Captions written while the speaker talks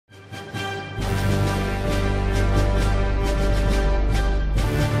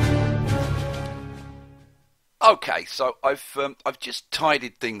Okay, so I've just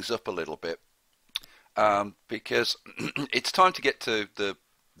tidied things up a little bit because it's time to get to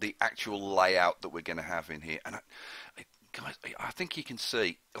the actual layout that we're going to have in here. And guys, I think you can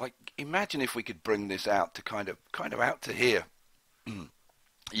see. Like, imagine if we could bring this out to kind of out to here.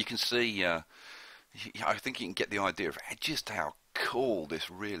 You can see. I think you can get the idea of just how cool this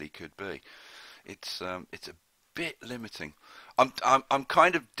really could be. It's a bit limiting. I'm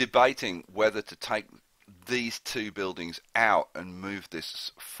kind of debating whether to take these two buildings out and move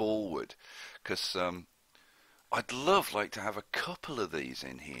this forward, because I'd love like to have a couple of these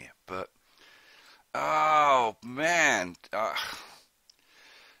in here, but oh man,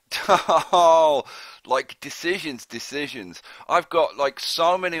 oh, like decisions. I've got like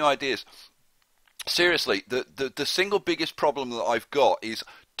so many ideas. Seriously, the single biggest problem that I've got is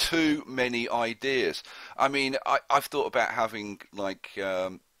too many ideas. I mean, I've thought about having like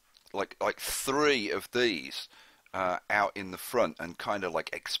three of these out in the front and kind of like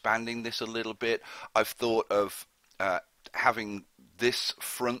expanding this a little bit. I've thought of having this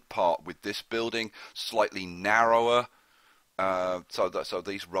front part with this building slightly narrower, so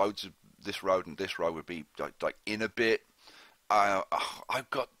these roads, this road and this road would be like in a bit. I've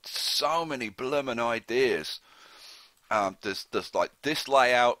got so many bloomin' ideas. There's like this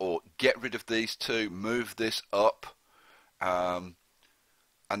layout, or get rid of these two, move this up, and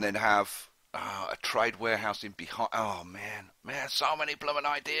then have a trade warehouse in behind. Oh man, so many bloomin'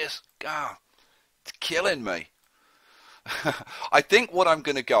 ideas. God, it's killing me. I think what I'm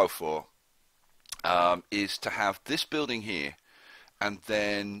going to go for is to have this building here, and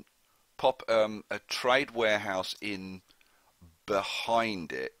then pop a trade warehouse in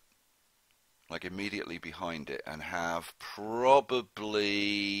behind it, like immediately behind it, and have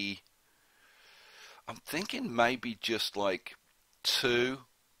probably, I'm thinking maybe just like two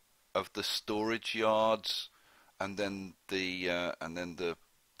of the storage yards, and then the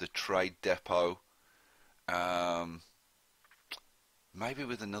trade depot, maybe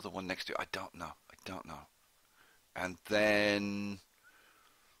with another one next to it. I don't know, and then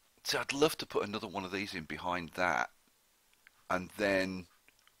so I'd love to put another one of these in behind that, and then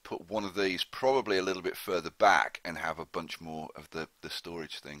put one of these probably a little bit further back and have a bunch more of the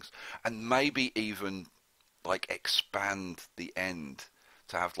storage things, and maybe even like expand the end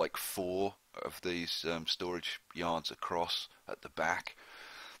to have like 4 of these storage yards across at the back.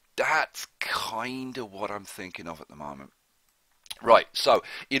 That's kind of what I'm thinking of at the moment. Right, so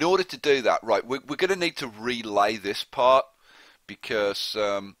in order to do that, right, we're going to need to relay this part, because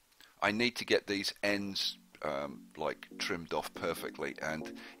I need to get these ends like trimmed off perfectly,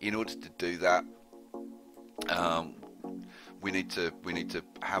 and in order to do that, we need to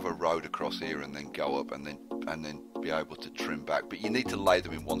have a road across here and then go up and then be able to trim back. But you need to lay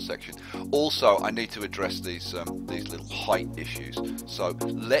them in one section. Also, I need to address these little height issues. So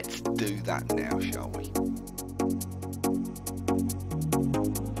let's do that now, shall we?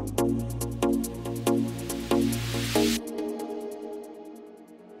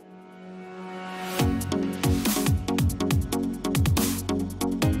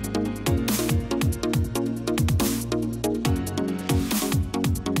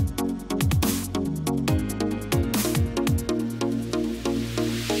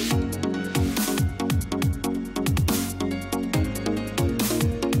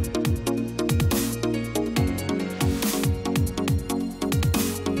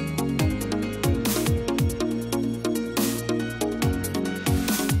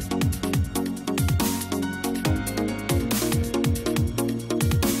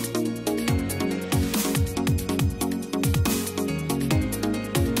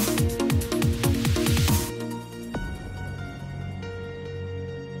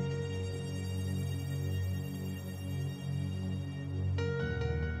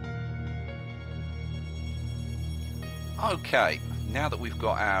 Okay, now that we've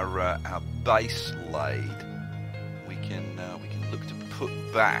got our base laid, we can look to put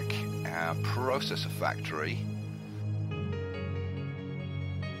back our processor factory.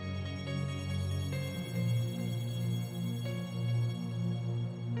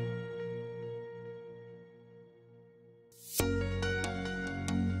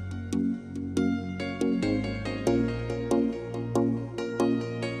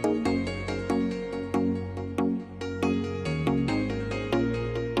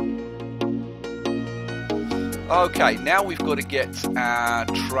 Okay, now we've got to get our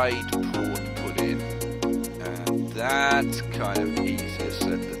trade port put in, and that's kind of easier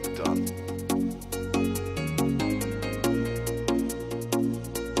said than done.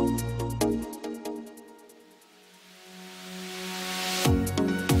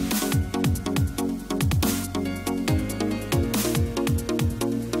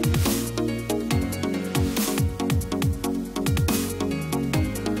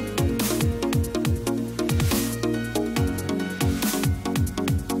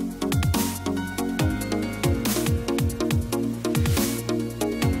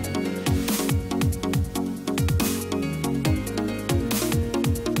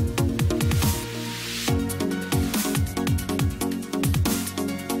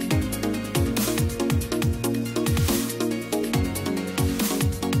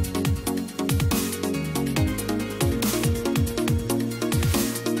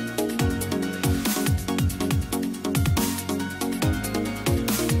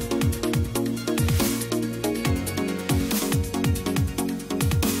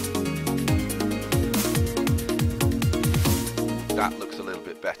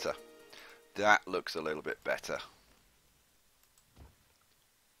 better. That looks a little bit better.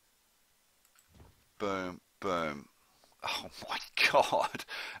 Boom, boom. Oh my god.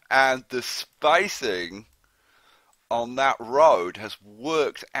 And the spacing on that road has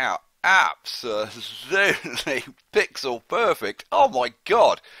worked out absolutely pixel perfect. Oh my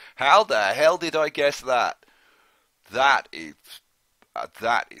god. How the hell did I guess that? That is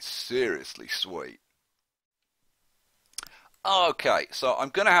seriously sweet. Okay, so I'm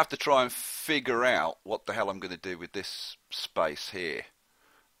going to have to try and figure out what the hell I'm going to do with this space here.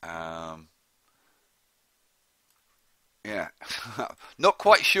 Yeah, not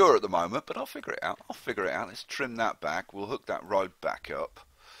quite sure at the moment, but I'll figure it out. Let's trim that back. We'll hook that road back up,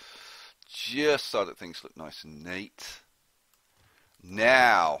 just so that things look nice and neat.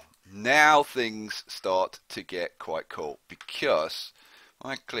 Now things start to get quite cool, because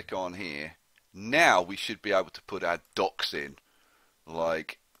I click on here. Now we should be able to put our docks in,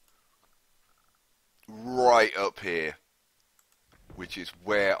 like right up here, which is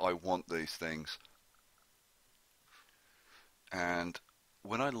where I want these things. And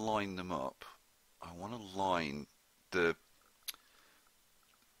when I line them up, I want to line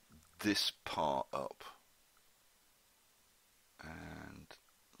this part up. And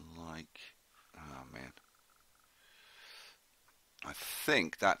like, oh man, I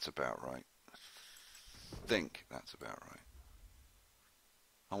think that's about right.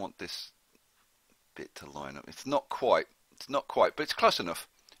 I want this bit to line up. It's not quite, but it's close enough.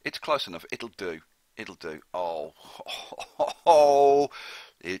 It'll do. Oh,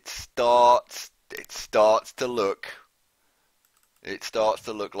 it starts to look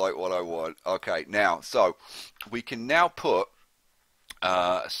like what I want. Okay, now, so we can now put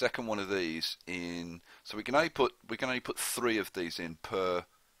a second one of these in. So we can only put 3 of these in per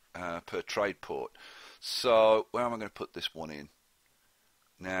trade port. So where am I going to put this one in?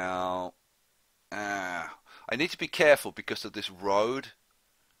 Now, I need to be careful because of this road.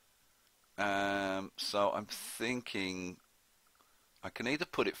 So I'm thinking I can either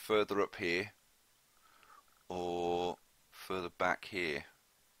put it further up here or further back here.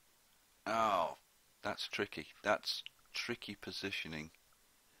 Oh, that's tricky. That's tricky positioning.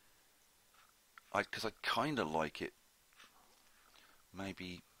 Because I kind of like it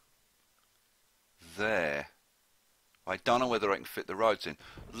maybe there. I don't know whether I can fit the roads in.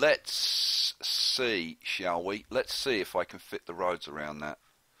 Let's see, shall we? Let's see if I can fit the roads around that.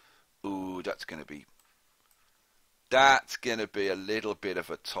 Ooh, that's going to be a little bit of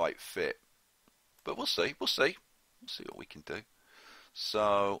a tight fit. But we'll see. We'll see what we can do.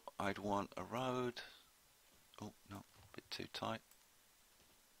 So I'd want a road. Oh, no, a bit too tight.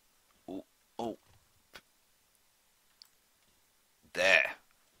 Oh.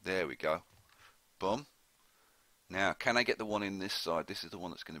 There we go. Boom. Now, can I get the one in this side? This is the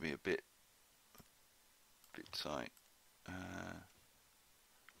one that's going to be a bit tight.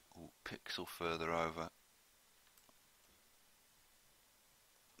 Pixel further over.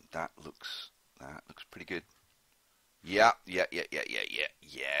 That looks pretty good. Yeah.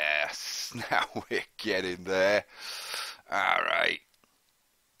 Yes. Now we're getting there. All right.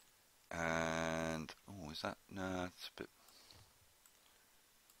 And is that? No, it's a bit.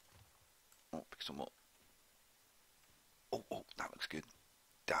 Oh, pick some more. Oh, that looks good.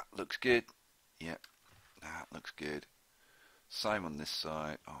 Yeah, that looks good. Same on this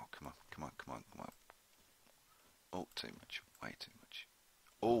side. Oh, come on. Oh, too much. Way too much.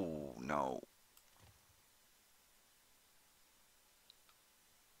 Oh, no.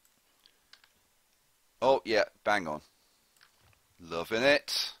 Oh, yeah, bang on. Loving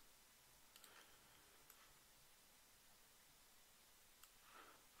it.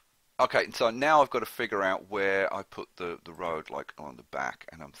 Okay, so now I've got to figure out where I put the road, like on the back,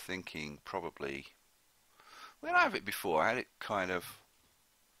 and I'm thinking probably, where did I have it before? I had it kind of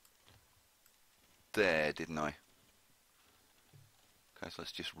there, didn't I? Okay, so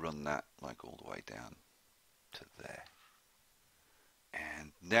let's just run that like all the way down to there.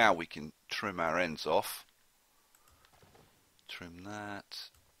 And now we can trim our ends off. Trim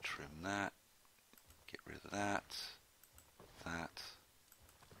that, get rid of that.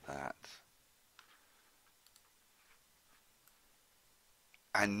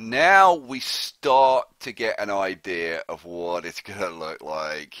 And now we start to get an idea of what it's going to look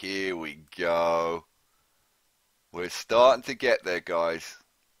like. Here we go. We're starting to get there, guys.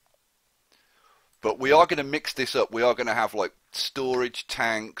 But we are going to mix this up. We are going to have like storage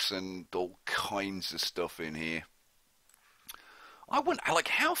tanks and all kinds of stuff in here. I wonder, like,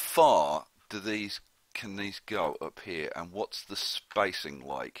 how far can these go up here, and what's the spacing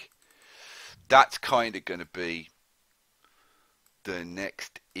like? That's kind of going to be the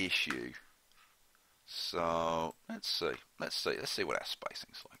next issue. So let's see what our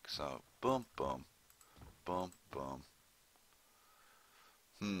spacing's like. So boom, boom, boom, boom.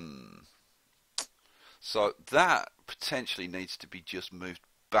 So that potentially needs to be just moved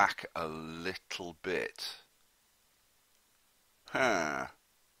back a little bit. And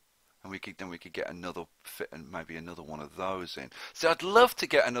we could get another fit and maybe another one of those in. So I'd love to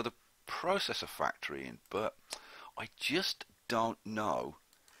get another processor factory in, but I just don't know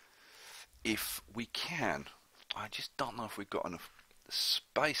if we can. I just don't know if we've got enough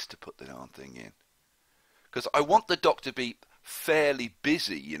space to put the darn thing in. Because I want the dock to be fairly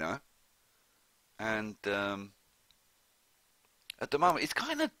busy, you know. And at the moment, it's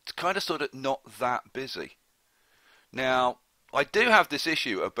kind of sort of not that busy. Now, I do have this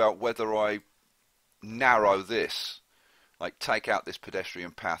issue about whether I narrow this, like take out this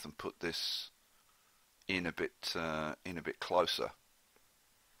pedestrian path and put this in a bit closer.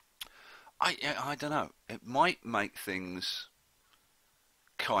 I don't know. It might make things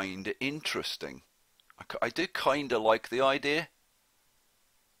kind of interesting. I do kind of like the idea,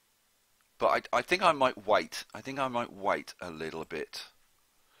 but I think I might wait. I think I might wait a little bit.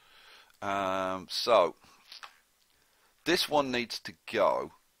 So this one needs to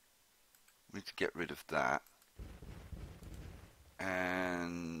go. We need to get rid of that.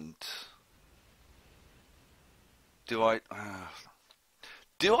 And do I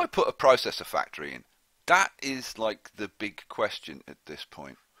put a processor factory in? That is like the big question at this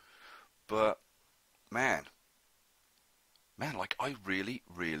point. But man, like I really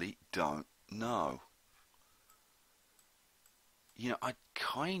don't know. You know, I'd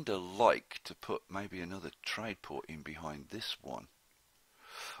kind of like to put maybe another trade port in behind this one.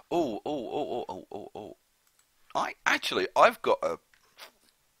 Oh. I've got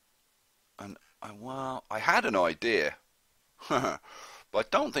well, I had an idea, but I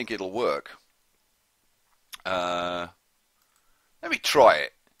don't think it'll work. Let me try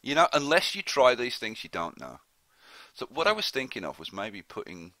it. You know, unless you try these things, you don't know. So what I was thinking of was maybe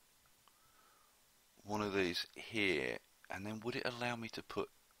putting one of these here, and then would it allow me to put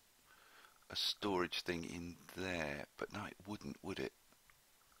a storage thing in there? But no, it wouldn't, would it?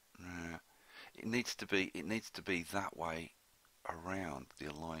 Nah. It needs to be that way around the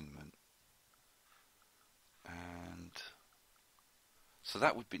alignment. And so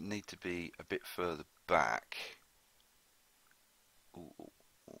that would need to be a bit further back.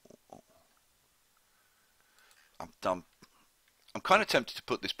 I'm kind of tempted to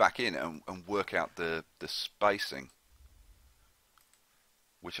put this back in and work out the spacing,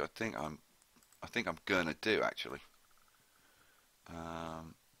 which I think I'm gonna do actually.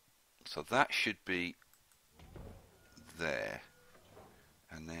 So that should be there.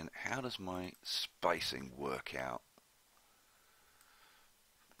 And then how does my spacing work out?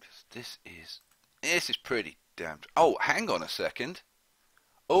 Because this is pretty damn. Oh, hang on a second.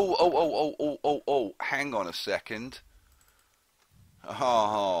 Oh, hang on a second.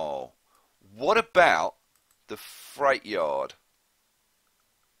 Oh, what about the freight yard?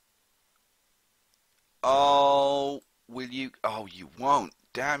 Oh, will you? Oh, you won't.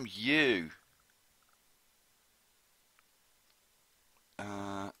 Damn you.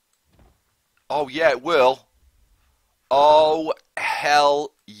 Oh, yeah, it will. Oh,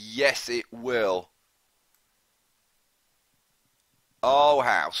 hell yes, it will. Oh,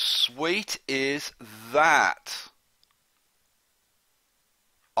 how sweet is that?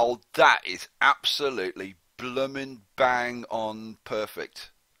 Oh, that is absolutely bloomin' bang on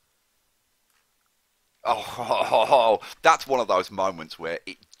perfect. Oh, that's one of those moments where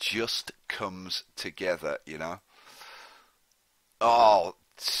it just comes together, you know? Oh,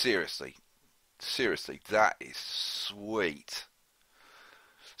 seriously, that is sweet.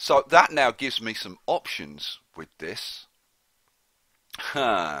 So that now gives me some options with this.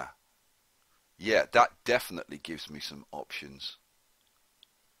 Yeah, that definitely gives me some options.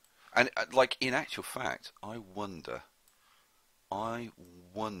 And like in actual fact, I wonder. I'm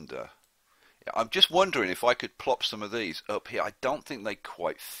just wondering if I could plop some of these up here. I don't think they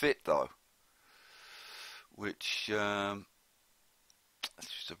quite fit though, which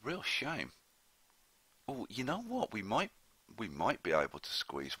it's just a real shame. Oh, you know what? We might be able to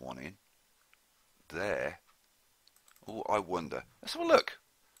squeeze one in there. Oh, I wonder. Let's have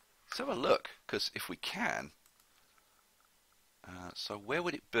a look. Because if we can, so where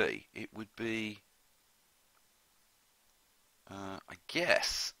would it be? It would be, I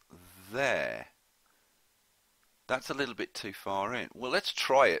guess, there. That's a little bit too far in. Well, let's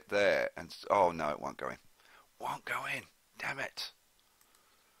try it there. And oh no, it won't go in. Won't go in. Damn it.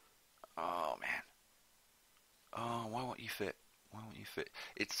 Oh man. Oh, why won't you fit? Why won't you fit?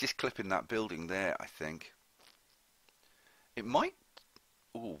 It's just clipping that building there, I think. It might.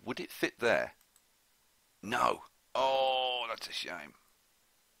 Oh, would it fit there? No. Oh, that's a shame.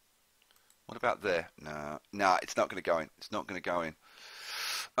 What about there? No, no, it's not going to go in. It's not going to go in.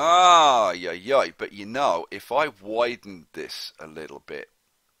 Ah, yeah, yeah. But you know, if I widened this a little bit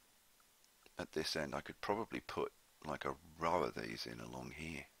at this end, I could probably put like a row of these in along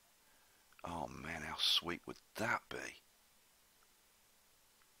here. Oh man, how sweet would that be?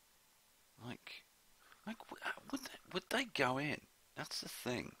 Like would they go in? That's the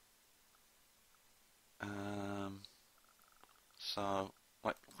thing. So,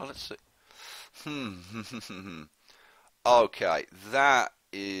 like, well, let's see. Okay,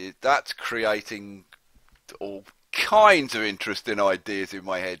 that's creating all kinds of interesting ideas in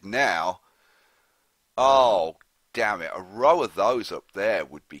my head now. Oh, damn it! A row of those up there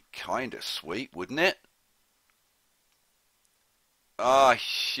would be kind of sweet, wouldn't it? Ah,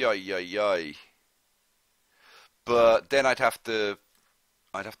 yay, yay, yay. But then I'd have to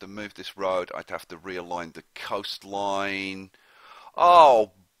move this road. I'd have to realign the coastline.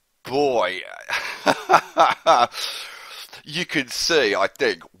 Oh boy. You can see, I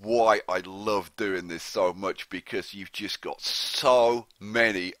think, why I love doing this so much, because you've just got so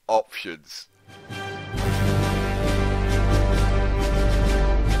many options.